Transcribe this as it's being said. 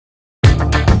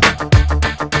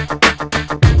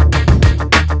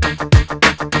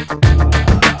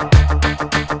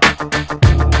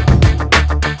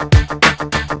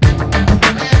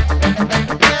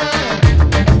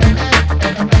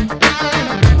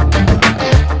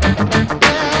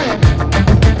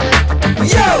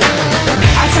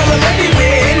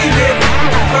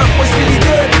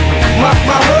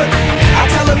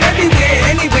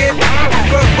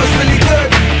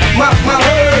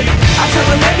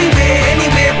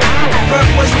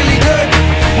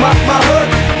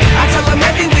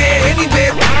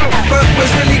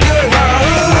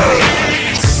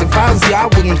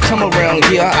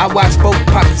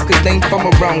niggas cause they ain't from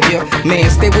around here. Man,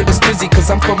 stay with the strizzy cause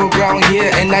I'm from around here.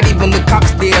 And not even the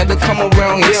cops there to come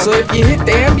around here. So if you hit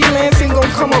the ambulance, ain't gon'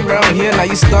 come around here. Now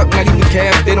you stuck, not even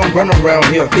cabs, they don't run around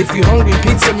here. If you hungry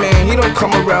pizza man, he don't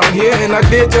come around here. And I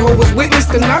dare Jehovah's Witness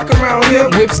to knock around here.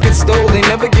 Whips get stole, they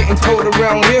never getting told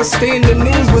around here. Stay in the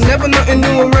news, but never nothing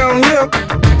new around here.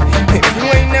 If you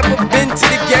ain't never been to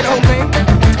the ghetto, man,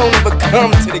 don't ever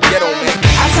come to the ghetto, man.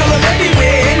 I tell them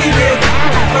everywhere, anywhere,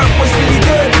 what's really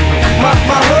good, my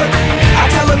hood. I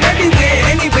tell them everywhere,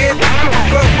 anywhere,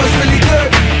 what's really good,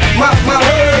 my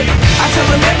hood. I tell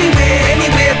them everywhere,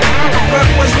 anywhere,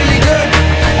 what's really good,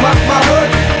 my hood.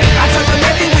 I tell them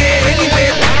everywhere,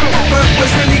 anywhere,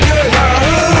 what's really good, my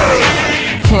hood.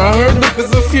 I heard that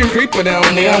there's a few creeper down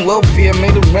there. I'm welfare,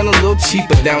 made it rent a little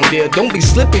cheaper down there. Don't be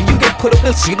slipping, you get put up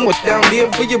and shit what's down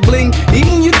there for your bling.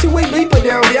 Even your two-way bleeper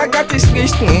down there. I got this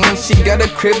bitch, she got a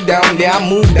crib down there. I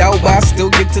moved out, but I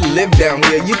still get to live down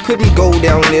there. You couldn't go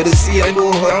down there to see a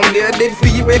little down there. I did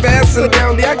for you if assin'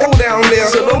 down there. I go down there,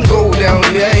 so don't go down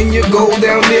there. And you go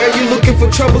down there, you looking for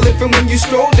trouble if and when you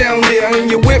stroll down there. And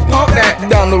you whip park that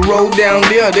down the road down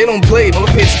there. They don't play, don't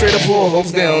fit straight up for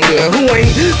hoes down there. Who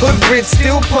ain't hood rich,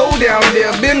 still pole down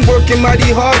there. Been working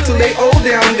mighty hard till they old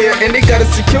down there. And they got a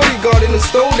security guard in the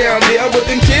store down there. But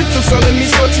them kids are selling me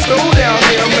short stole down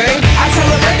there, man. I tell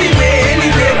them everywhere,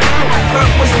 anywhere,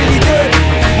 what's really good,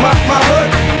 my hood.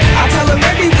 I tell them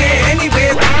everywhere,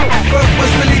 anywhere,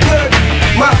 what's really good,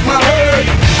 my hood.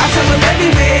 I tell them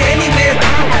everywhere, anywhere,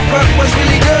 what's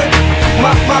really good,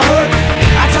 my hood.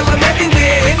 I tell them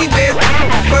everywhere, anywhere,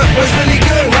 what's really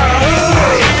good, my hood.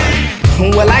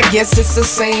 Well, I guess it's the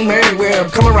same everywhere.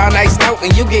 Come around iced out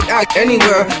and you get out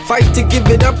anywhere. Fight to give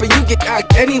it up and you get out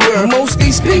anywhere. Most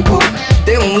these people,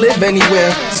 they don't live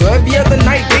anywhere. So every other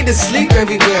night they just sleep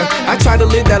everywhere. I try to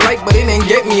live that life but it ain't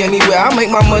get me anywhere. I make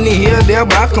my money here, there,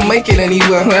 but I can make it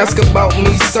anywhere. Ask about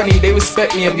me, sonny, they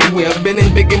respect me everywhere. Been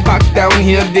in Big and Pac down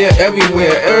here, there,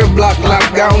 everywhere. Every block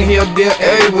locked down here, there,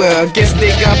 everywhere. Guess they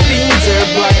got fiends,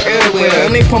 every block everywhere.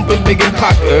 And they pumping Big and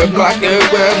Pac, every block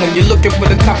everywhere. When you're looking for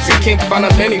the cops, you can't find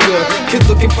them anywhere. Kids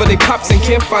looking for their pops and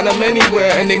can't find them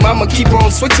anywhere. And they mama keep on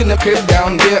switching the crib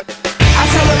down there. I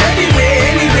tell them everywhere,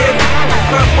 anywhere,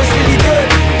 what's really good,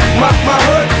 my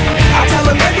hood. I tell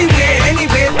them everywhere,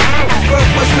 anywhere,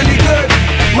 what's really good,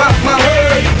 my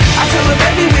hood. I tell them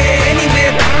everywhere,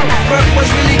 anywhere, what's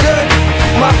really good,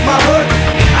 my hood.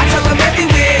 I tell them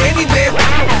everywhere, anywhere,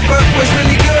 what's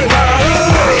really good, my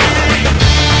hood.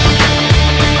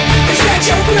 Is that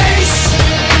your place?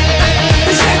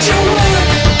 Is that your hood?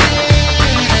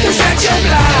 Is that your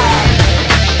block?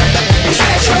 Is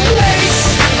that your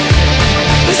place?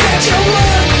 Is that your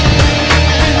hood?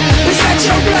 Is that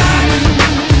your block?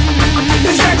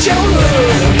 Is that your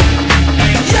hood?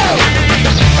 Yo!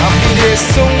 I'll be there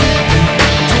soon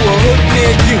to a hood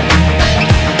near you.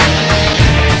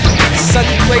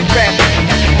 Sunny Play Rap,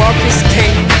 Marcus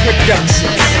King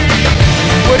Productions.